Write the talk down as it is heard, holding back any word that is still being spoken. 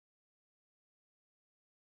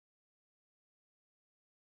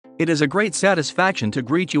It is a great satisfaction to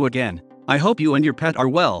greet you again. I hope you and your pet are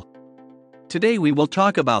well. Today we will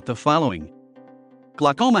talk about the following.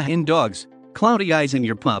 Glaucoma in dogs, cloudy eyes in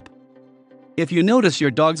your pup. If you notice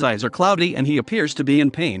your dog's eyes are cloudy and he appears to be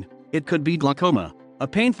in pain, it could be glaucoma, a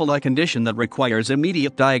painful eye condition that requires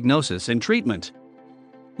immediate diagnosis and treatment.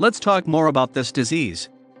 Let's talk more about this disease.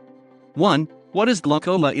 1. What is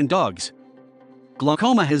glaucoma in dogs?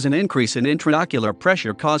 Glaucoma is an increase in intraocular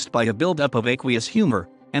pressure caused by a buildup of aqueous humor,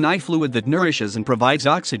 an eye fluid that nourishes and provides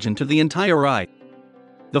oxygen to the entire eye.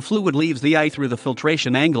 The fluid leaves the eye through the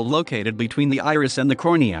filtration angle located between the iris and the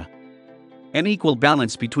cornea. An equal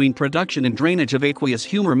balance between production and drainage of aqueous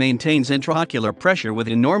humor maintains intraocular pressure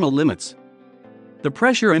within normal limits. The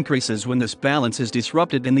pressure increases when this balance is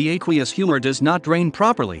disrupted and the aqueous humor does not drain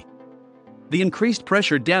properly. The increased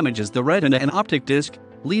pressure damages the retina and optic disc,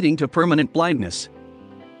 leading to permanent blindness.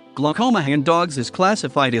 Glaucoma in dogs is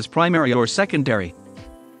classified as primary or secondary.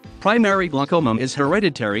 Primary glaucoma is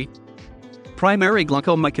hereditary. Primary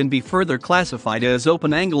glaucoma can be further classified as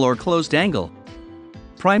open-angle or closed-angle.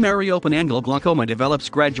 Primary open-angle glaucoma develops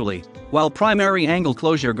gradually, while primary angle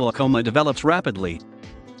closure glaucoma develops rapidly.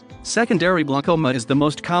 Secondary glaucoma is the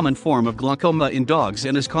most common form of glaucoma in dogs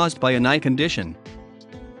and is caused by an eye condition.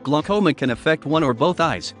 Glaucoma can affect one or both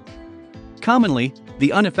eyes. Commonly,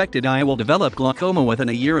 the unaffected eye will develop glaucoma within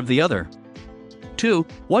a year of the other. 2.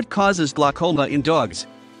 What causes glaucoma in dogs?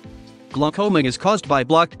 Glaucoma is caused by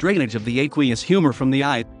blocked drainage of the aqueous humor from the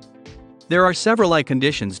eye. There are several eye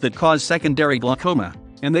conditions that cause secondary glaucoma,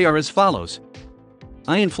 and they are as follows.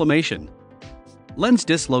 Eye inflammation, lens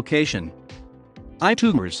dislocation, eye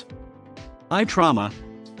tumors, eye trauma,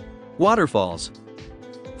 waterfalls.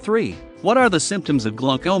 3. What are the symptoms of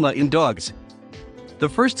glaucoma in dogs? The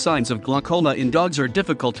first signs of glaucoma in dogs are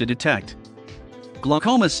difficult to detect.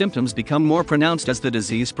 Glaucoma symptoms become more pronounced as the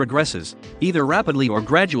disease progresses, either rapidly or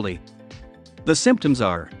gradually. The symptoms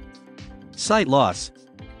are sight loss,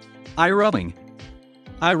 eye rubbing,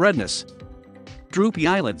 eye redness, droopy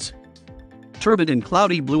eyelids, turbid and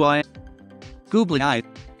cloudy blue eye, googly eye,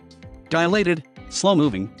 dilated,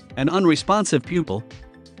 slow-moving, and unresponsive pupil,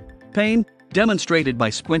 pain, demonstrated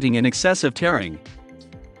by squinting and excessive tearing.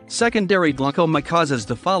 Secondary glaucoma causes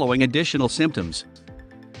the following additional symptoms.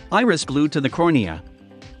 Iris glued to the cornea,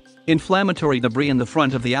 inflammatory debris in the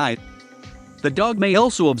front of the eye. The dog may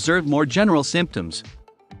also observe more general symptoms.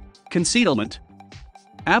 Concealment,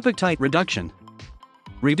 appetite reduction,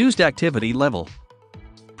 reduced activity level.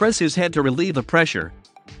 Press his head to relieve the pressure.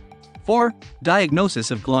 4.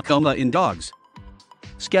 Diagnosis of glaucoma in dogs.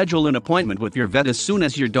 Schedule an appointment with your vet as soon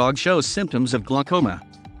as your dog shows symptoms of glaucoma.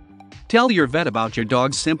 Tell your vet about your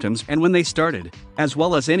dog's symptoms and when they started, as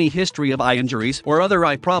well as any history of eye injuries or other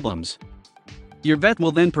eye problems. Your vet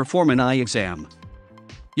will then perform an eye exam.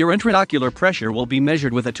 Your intraocular pressure will be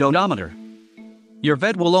measured with a tonometer. Your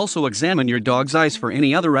vet will also examine your dog's eyes for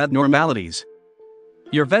any other abnormalities.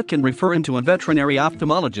 Your vet can refer him to a veterinary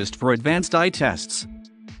ophthalmologist for advanced eye tests.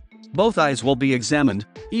 Both eyes will be examined,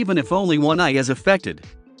 even if only one eye is affected.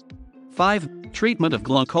 5. Treatment of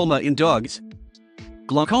glaucoma in dogs.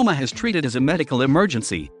 Glaucoma is treated as a medical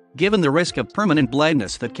emergency, given the risk of permanent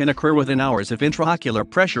blindness that can occur within hours if intraocular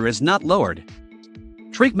pressure is not lowered.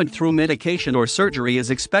 Treatment through medication or surgery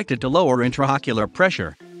is expected to lower intraocular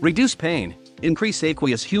pressure, reduce pain, increase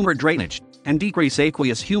aqueous humor drainage, and decrease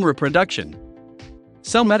aqueous humor production.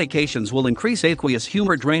 Some medications will increase aqueous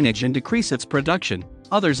humor drainage and decrease its production,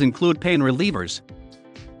 others include pain relievers.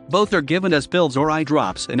 Both are given as pills or eye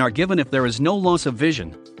drops and are given if there is no loss of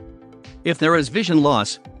vision. If there is vision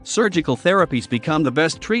loss, surgical therapies become the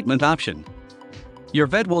best treatment option. Your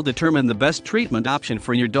vet will determine the best treatment option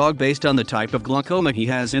for your dog based on the type of glaucoma he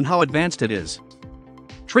has and how advanced it is.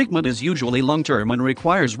 Treatment is usually long-term and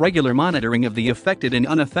requires regular monitoring of the affected and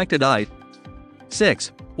unaffected eye.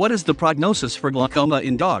 6. What is the prognosis for glaucoma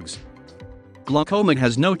in dogs? Glaucoma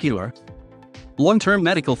has no cure. Long-term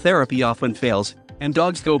medical therapy often fails, and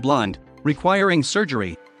dogs go blind, requiring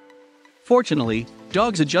surgery. Fortunately,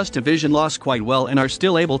 dogs adjust to vision loss quite well and are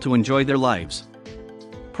still able to enjoy their lives.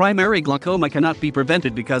 Primary glaucoma cannot be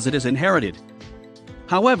prevented because it is inherited.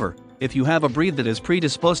 However, if you have a breed that is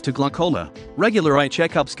predisposed to glaucoma, regular eye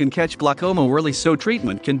checkups can catch glaucoma early so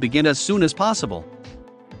treatment can begin as soon as possible.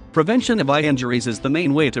 Prevention of eye injuries is the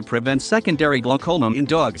main way to prevent secondary glaucoma in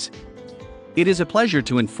dogs. It is a pleasure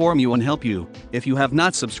to inform you and help you. If you have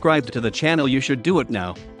not subscribed to the channel, you should do it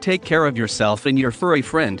now. Take care of yourself and your furry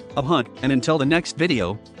friend, a hunt, and until the next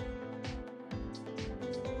video,